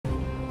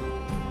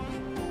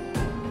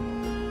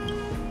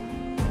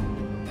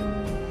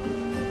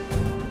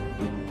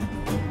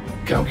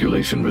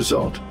Calculation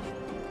result.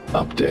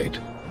 Update.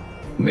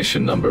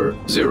 Mission number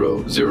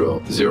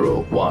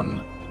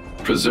 0001.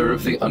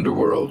 Preserve the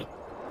Underworld.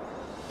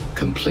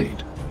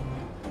 Complete.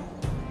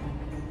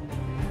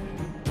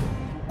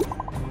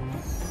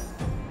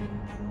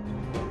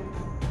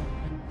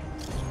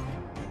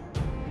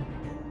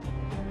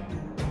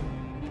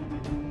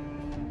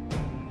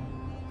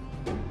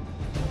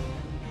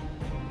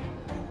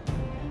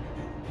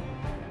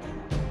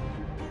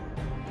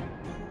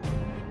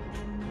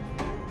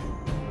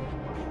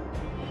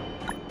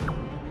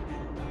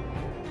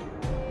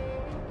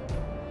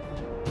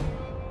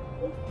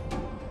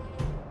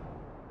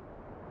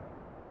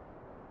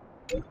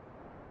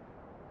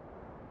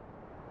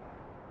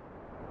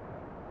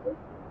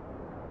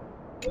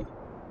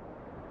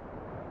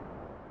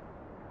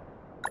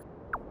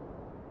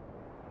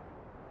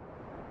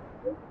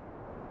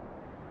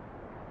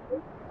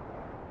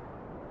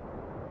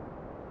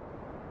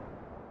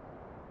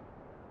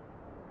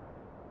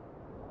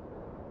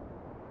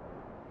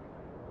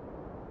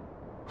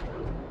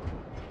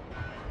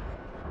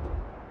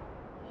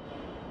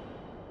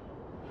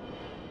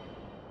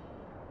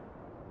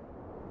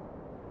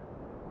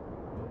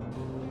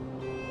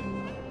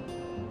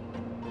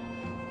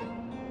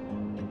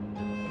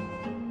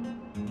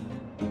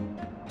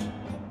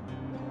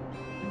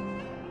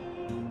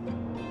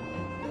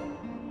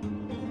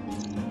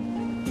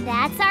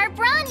 That's our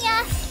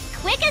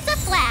Bronya! Quick as a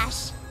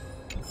flash!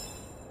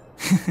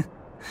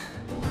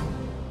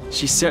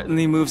 She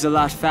certainly moves a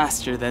lot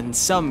faster than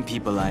some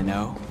people I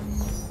know.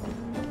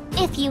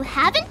 If you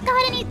haven't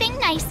got anything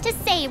nice to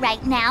say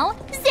right now,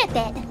 zip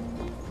it!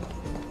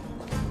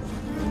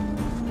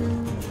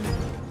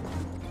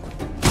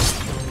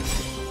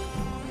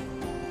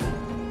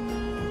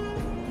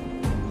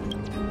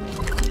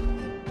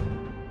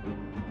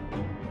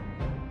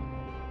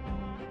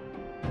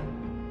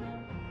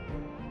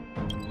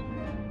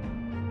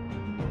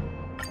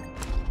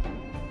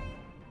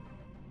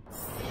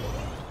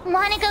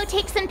 Wanna go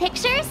take some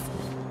pictures?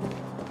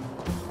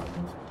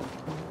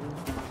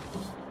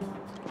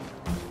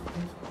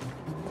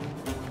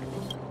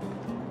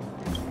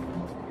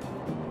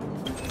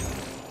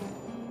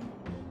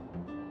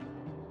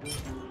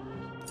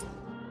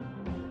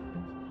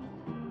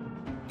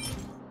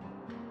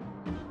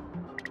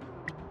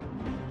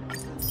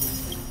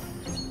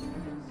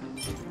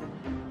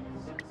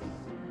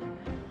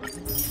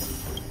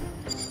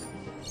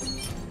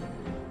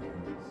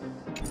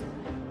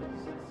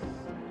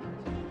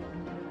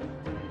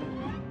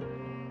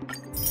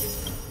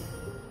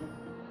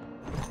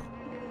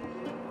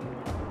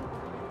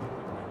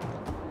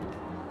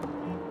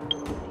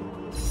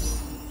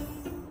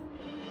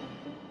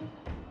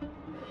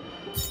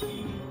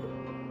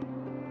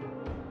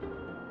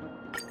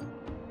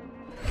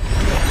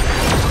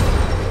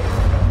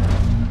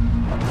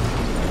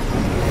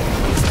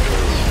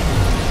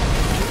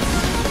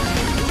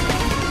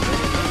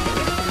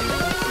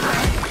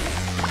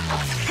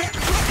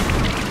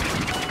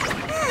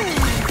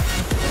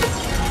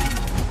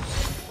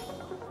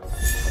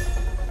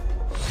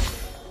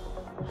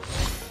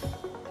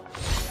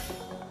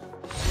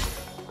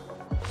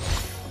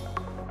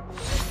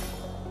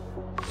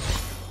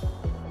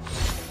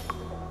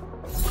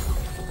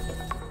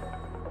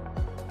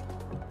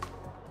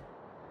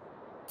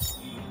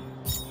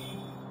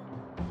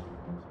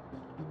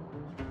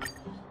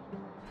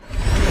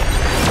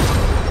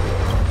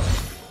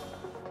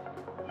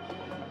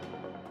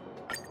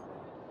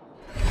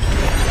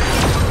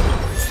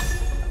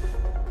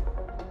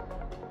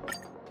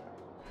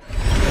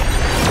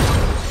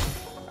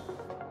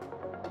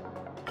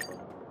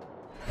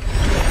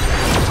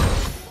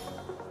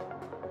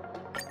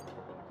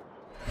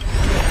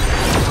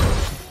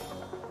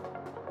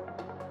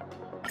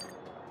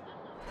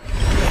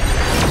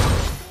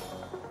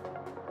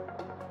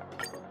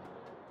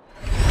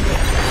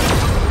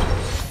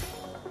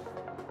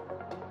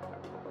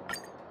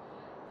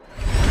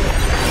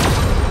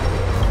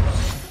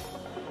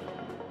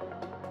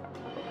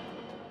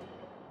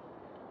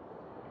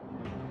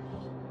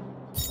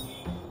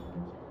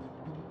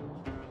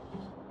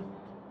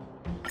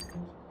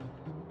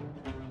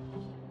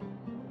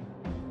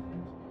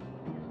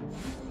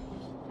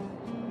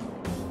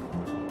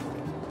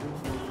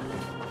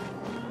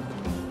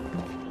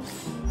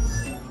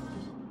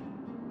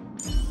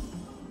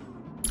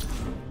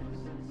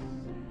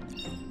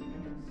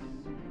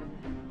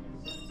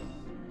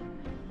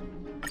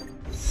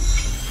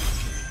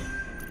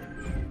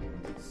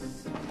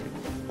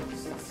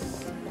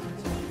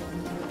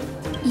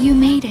 You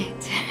made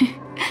it.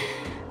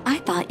 I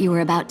thought you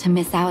were about to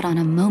miss out on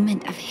a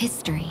moment of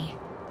history.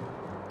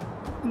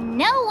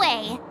 No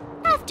way!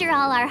 After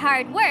all our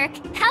hard work,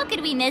 how could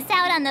we miss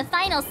out on the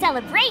final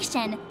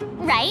celebration,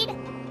 right?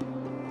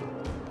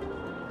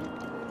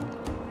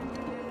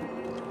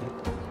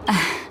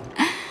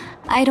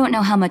 I don't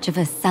know how much of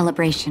a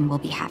celebration we'll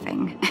be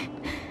having.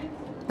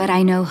 But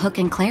I know Hook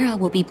and Clara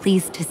will be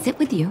pleased to sit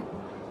with you.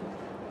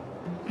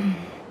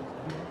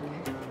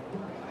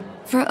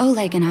 For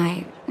Oleg and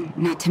I,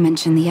 not to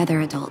mention the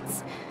other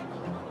adults,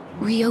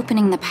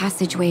 Reopening the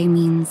passageway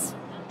means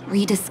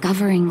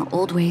rediscovering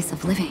old ways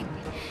of living.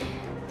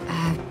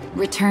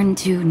 Return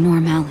to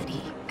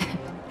normality.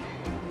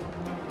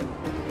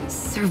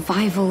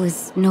 Survival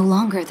is no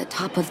longer the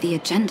top of the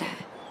agenda.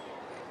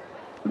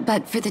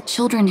 But for the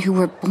children who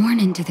were born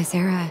into this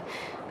era,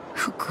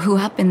 who grew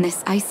up in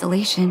this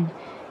isolation,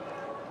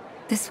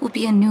 this will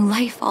be a new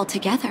life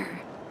altogether.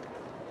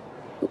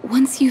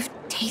 Once you've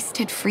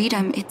tasted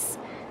freedom, it's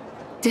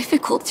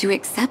difficult to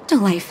accept a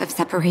life of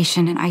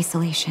separation and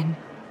isolation.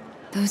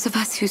 Those of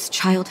us whose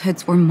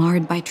childhoods were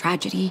marred by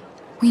tragedy,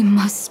 we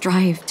must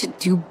strive to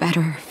do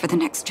better for the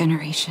next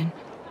generation.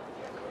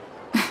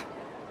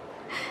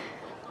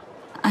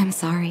 I'm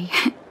sorry.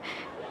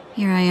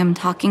 Here I am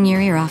talking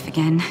your ear off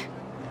again.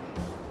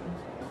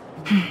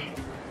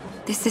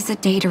 This is a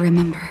day to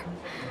remember.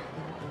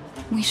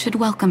 We should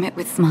welcome it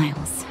with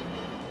smiles.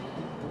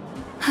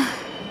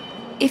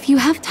 If you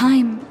have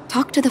time,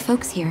 talk to the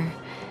folks here.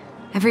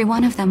 Every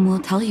one of them will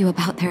tell you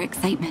about their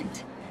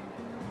excitement.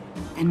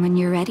 Then when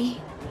you're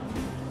ready,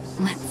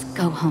 let's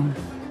go home.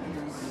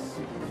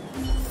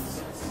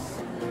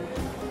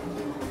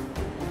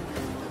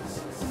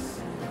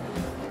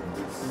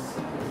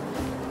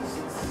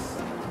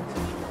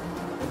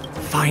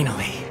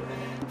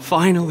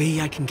 Finally,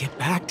 I can get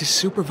back to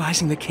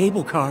supervising the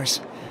cable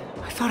cars.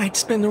 I thought I'd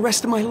spend the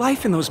rest of my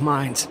life in those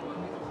mines.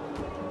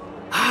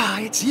 Ah,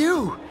 it's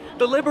you,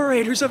 the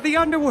liberators of the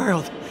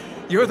Underworld.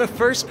 You're the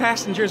first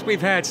passengers we've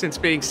had since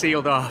being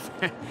sealed off.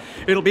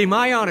 It'll be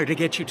my honor to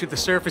get you to the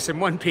surface in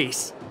one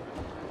piece.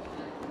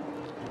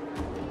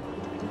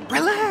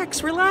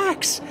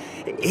 Relax.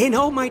 In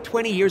all my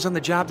 20 years on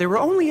the job, there were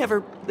only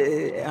ever...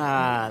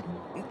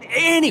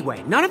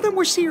 Anyway, none of them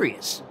were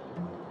serious.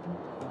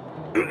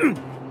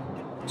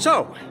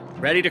 So,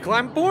 ready to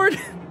climb aboard?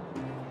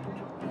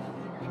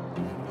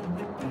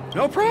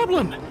 No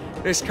problem.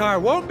 This car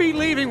won't be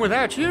leaving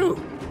without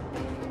you.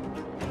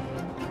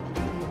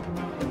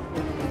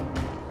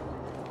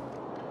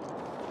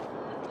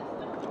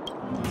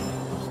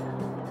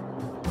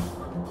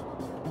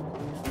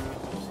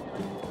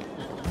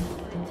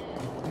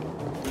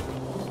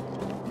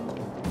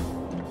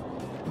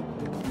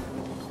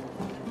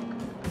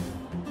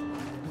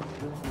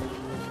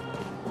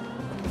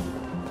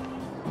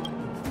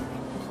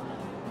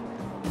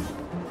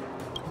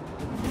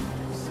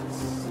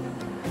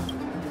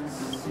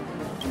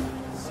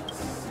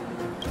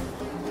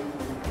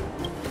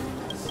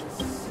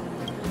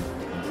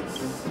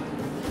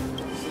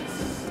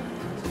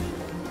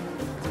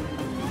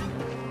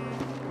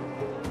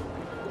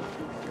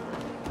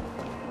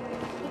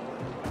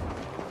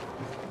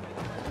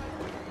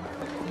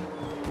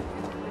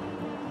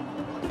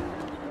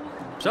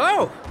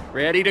 So,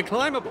 ready to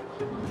climb aboard?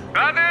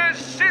 Brothers,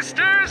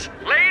 sisters,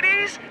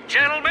 ladies,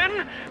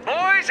 gentlemen,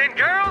 boys and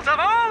girls of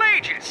all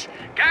ages,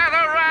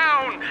 gather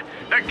round.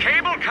 The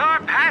cable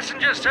car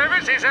passenger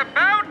service is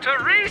about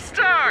to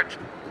restart.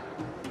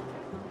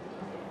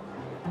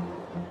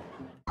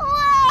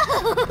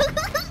 Whoa! Look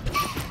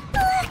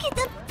at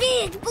the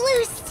big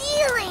blue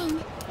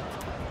ceiling!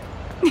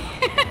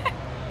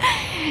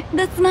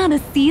 That's not a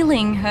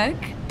ceiling, Hook.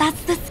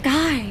 That's the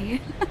sky.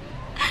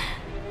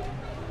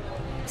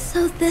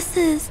 So this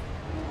is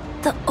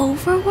the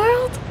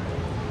Overworld?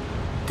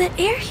 The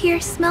air here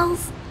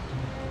smells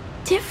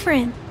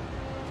different.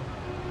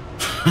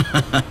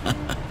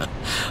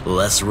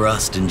 Less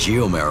rust and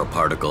geomarrow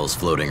particles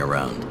floating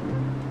around.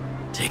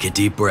 Take a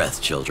deep breath,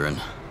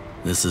 children.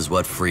 This is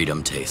what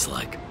freedom tastes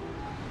like.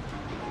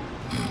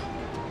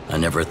 I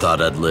never thought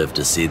I'd live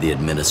to see the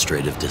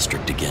administrative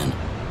district again.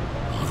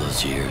 All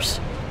those years.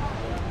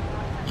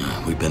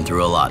 We've been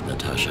through a lot,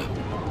 Natasha.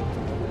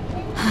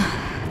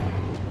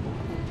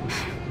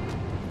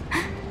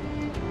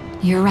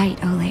 You're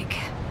right, Oleg.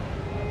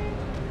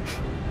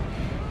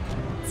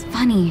 It's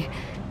funny.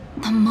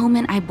 The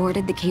moment I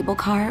boarded the cable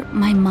car,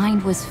 my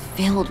mind was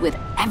filled with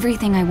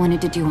everything I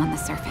wanted to do on the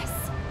surface.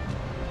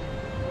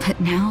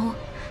 But now,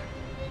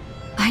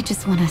 I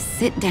just want to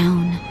sit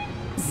down,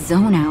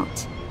 zone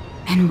out,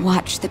 and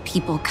watch the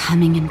people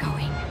coming and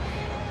going.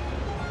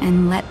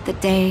 And let the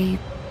day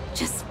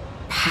just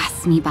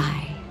pass me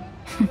by.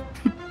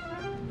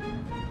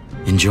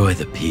 Enjoy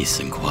the peace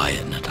and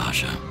quiet,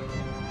 Natasha.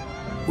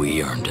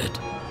 We earned it.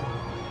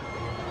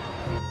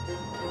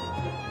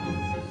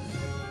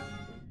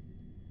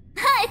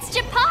 It's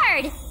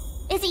Japard!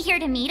 Is he here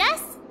to meet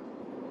us?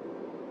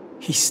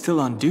 He's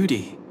still on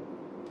duty.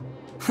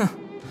 Huh.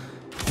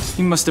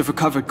 He must have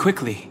recovered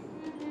quickly.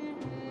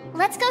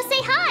 Let's go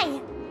say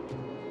hi!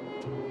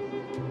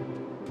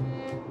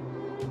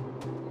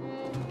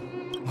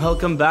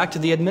 Welcome back to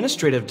the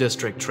administrative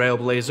district,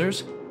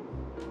 Trailblazers.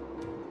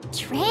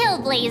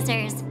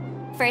 Trailblazers!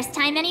 First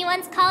time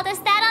anyone's called us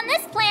that on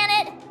this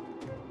planet!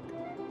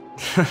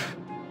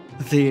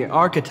 The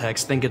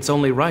architects think it's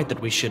only right that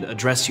we should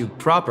address you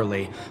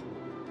properly.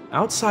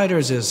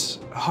 Outsiders is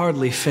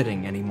hardly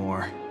fitting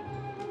anymore.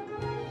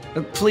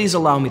 Please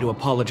allow me to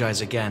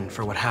apologize again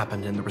for what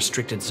happened in the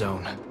restricted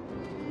zone.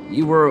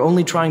 You were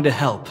only trying to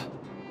help.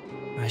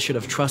 I should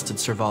have trusted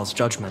Serval's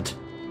judgment.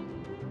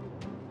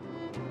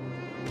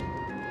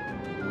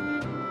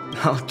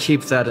 I'll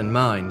keep that in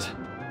mind.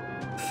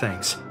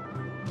 Thanks.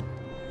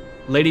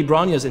 Lady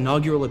Bronya's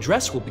inaugural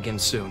address will begin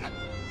soon.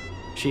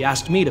 She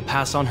asked me to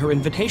pass on her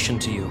invitation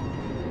to you.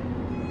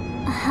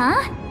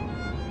 Huh?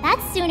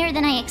 That's sooner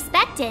than I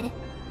expected.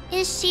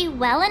 Is she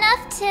well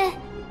enough to...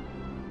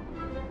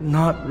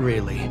 Not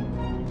really.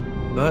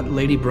 But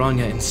Lady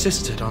Bronya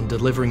insisted on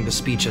delivering the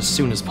speech as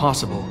soon as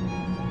possible.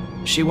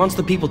 She wants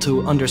the people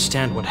to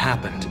understand what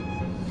happened.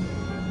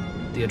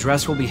 The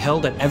address will be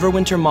held at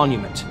Everwinter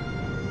Monument.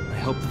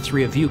 I hope the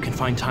three of you can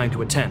find time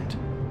to attend.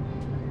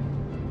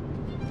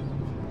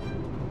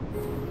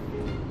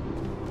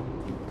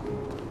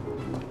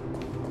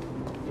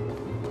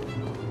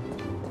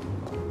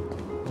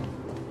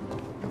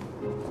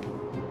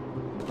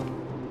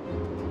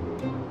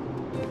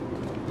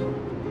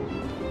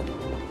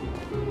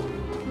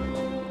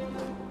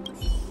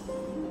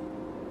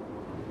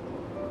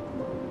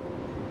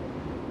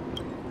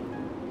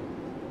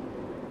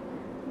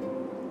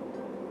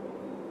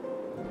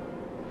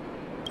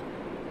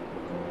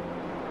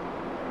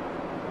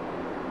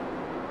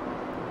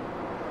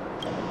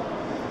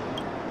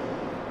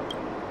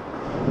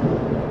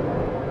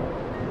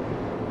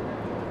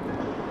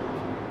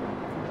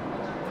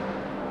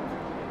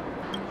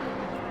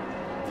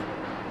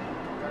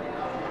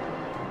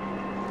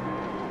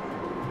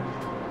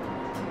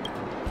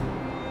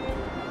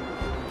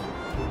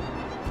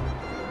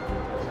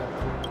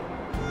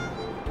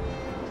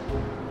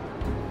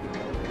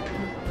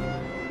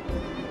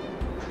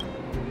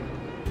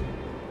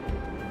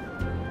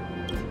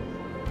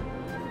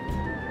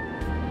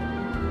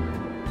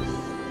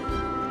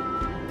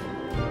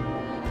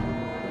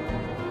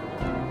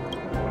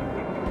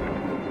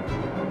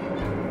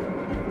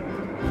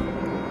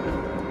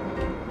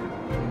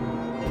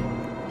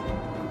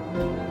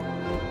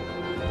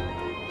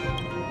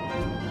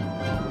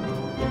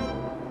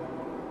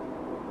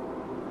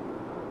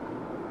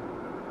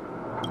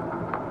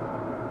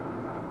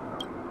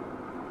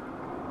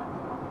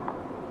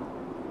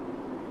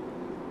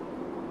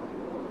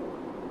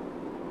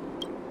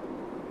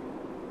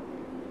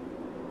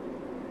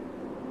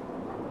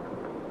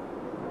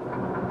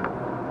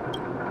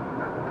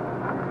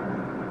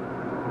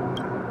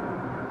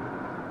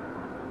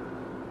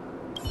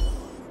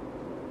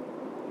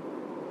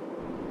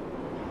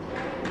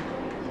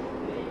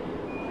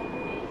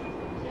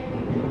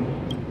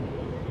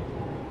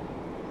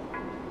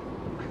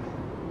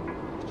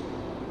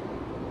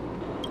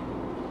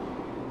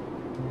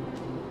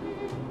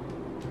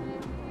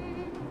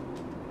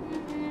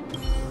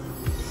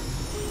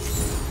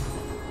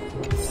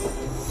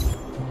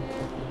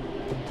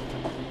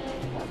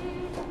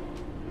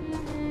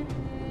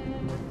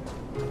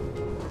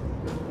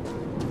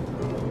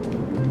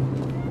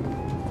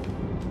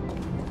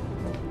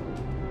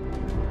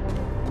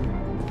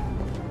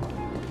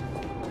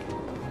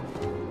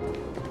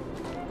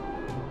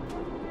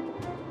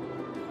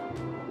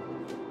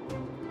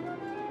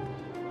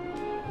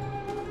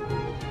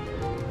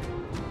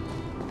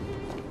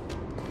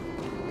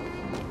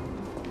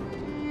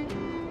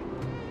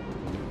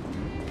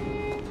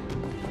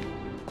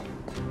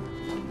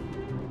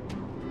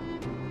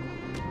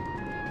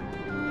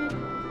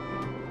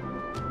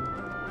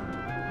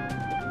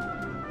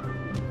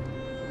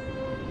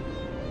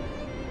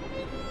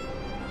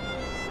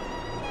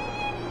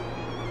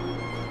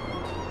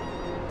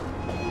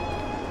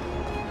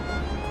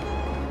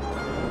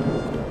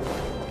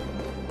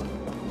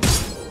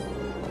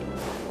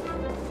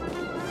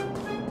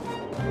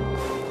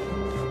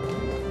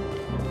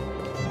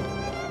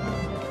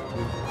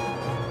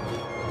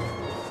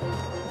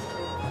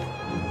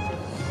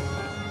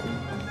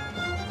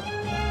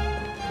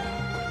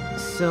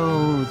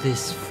 So,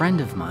 this friend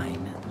of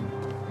mine...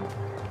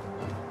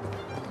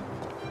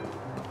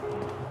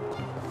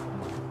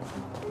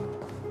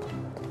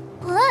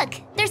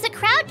 Look, there's a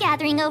crowd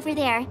gathering over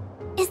there.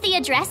 Is the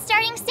address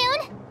starting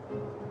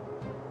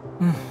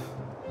soon?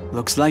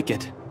 Looks like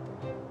it.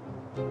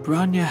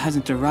 Bronya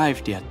hasn't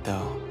arrived yet,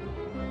 though.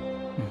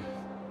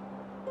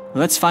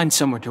 Let's find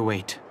somewhere to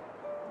wait.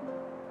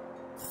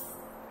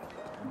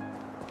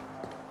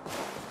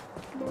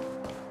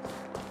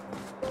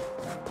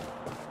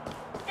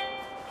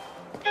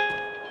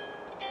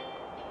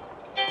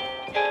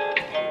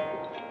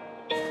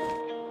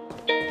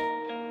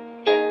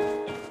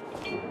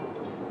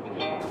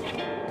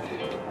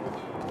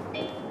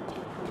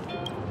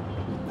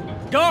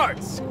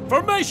 Guards!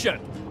 Formation!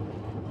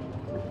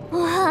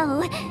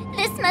 Whoa,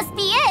 this must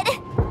be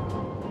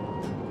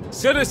it!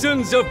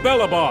 Citizens of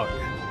Belobog,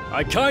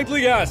 I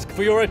kindly ask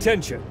for your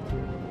attention.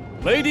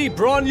 Lady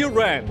Bronya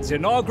Rand's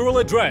inaugural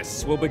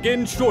address will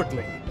begin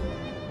shortly.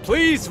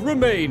 Please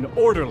remain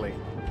orderly.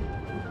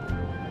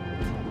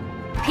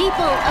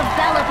 People of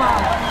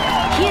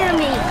Belobog, hear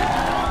me!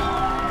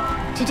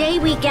 Today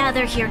we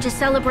gather here to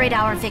celebrate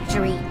our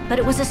victory, but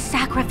it was a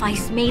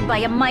sacrifice made by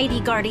a mighty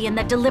guardian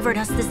that delivered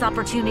us this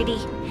opportunity.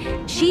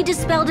 She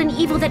dispelled an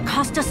evil that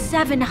cost us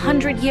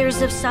 700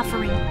 years of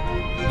suffering,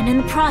 and in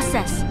the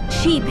process,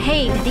 she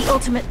paid the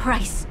ultimate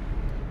price.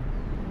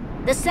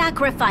 The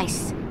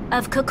sacrifice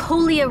of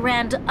Cocolia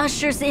Rand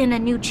ushers in a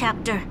new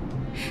chapter.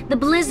 The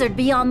blizzard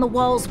beyond the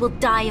walls will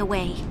die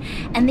away,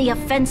 and the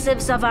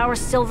offensives of our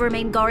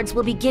Silvermane guards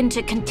will begin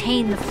to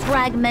contain the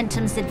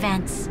Fragmentum's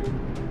advance.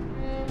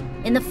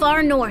 In the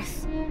far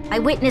north, I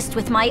witnessed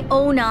with my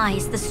own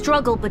eyes the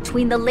struggle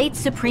between the late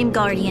Supreme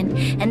Guardian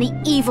and the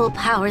evil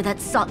power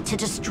that sought to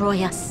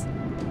destroy us.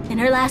 In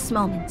her last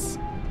moments,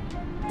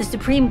 the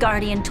Supreme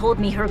Guardian told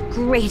me her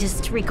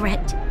greatest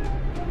regret.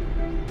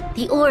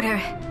 The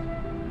order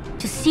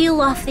to seal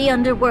off the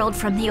Underworld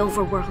from the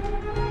Overworld.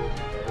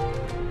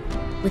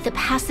 With the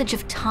passage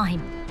of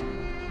time,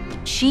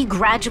 she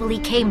gradually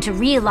came to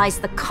realize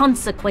the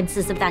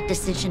consequences of that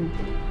decision.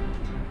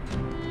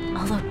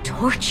 Although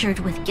tortured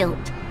with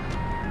guilt,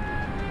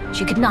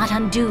 she could not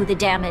undo the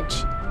damage.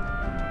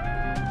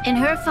 In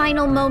her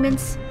final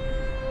moments,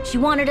 she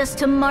wanted us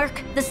to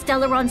mark the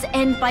Stellaron's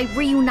end by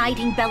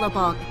reuniting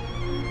Belobog.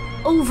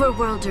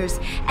 Overworlders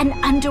and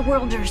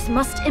Underworlders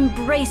must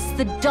embrace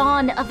the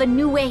dawn of a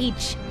new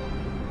age.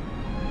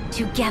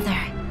 Together.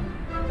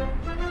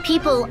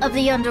 People of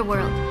the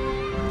Underworld,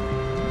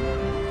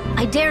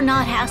 I dare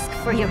not ask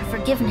for your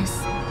forgiveness.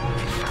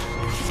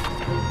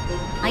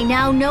 I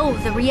now know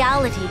the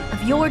reality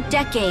of your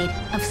decade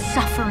of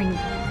suffering.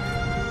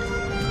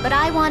 But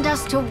I want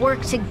us to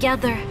work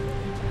together.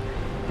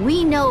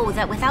 We know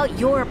that without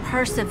your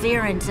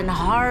perseverance and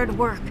hard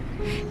work,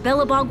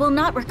 Belobog will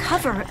not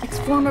recover its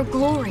former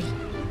glory.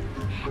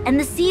 And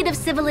the seed of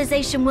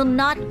civilization will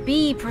not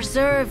be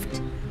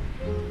preserved.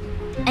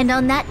 And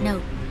on that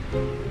note,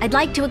 I'd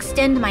like to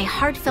extend my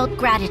heartfelt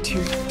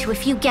gratitude to a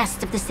few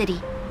guests of the city.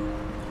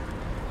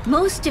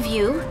 Most of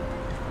you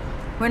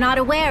were not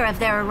aware of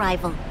their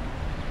arrival.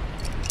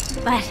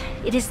 But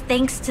it is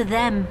thanks to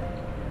them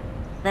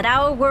that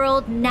our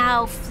world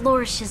now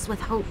flourishes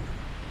with hope.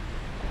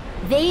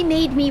 They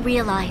made me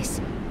realize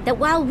that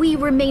while we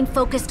remain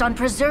focused on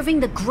preserving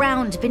the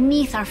ground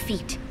beneath our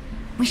feet,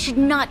 we should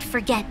not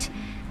forget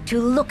to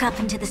look up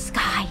into the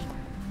sky.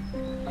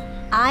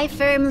 I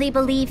firmly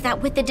believe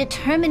that with the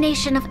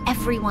determination of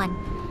everyone,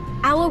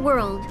 our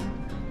world,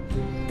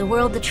 the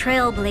world the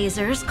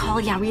Trailblazers call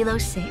Yarilo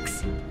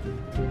 6,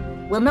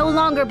 will no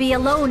longer be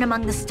alone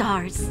among the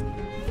stars.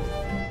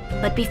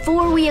 But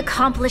before we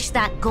accomplish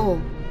that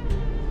goal,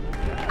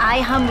 I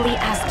humbly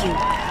ask you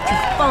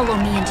to follow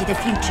me into the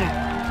future.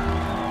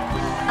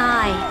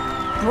 I,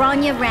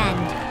 Bronya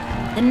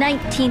Rand, the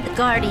 19th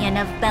Guardian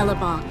of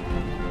Belobog,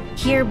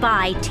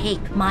 hereby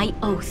take my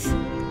oath.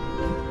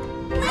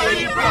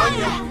 Lady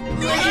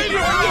Bronya!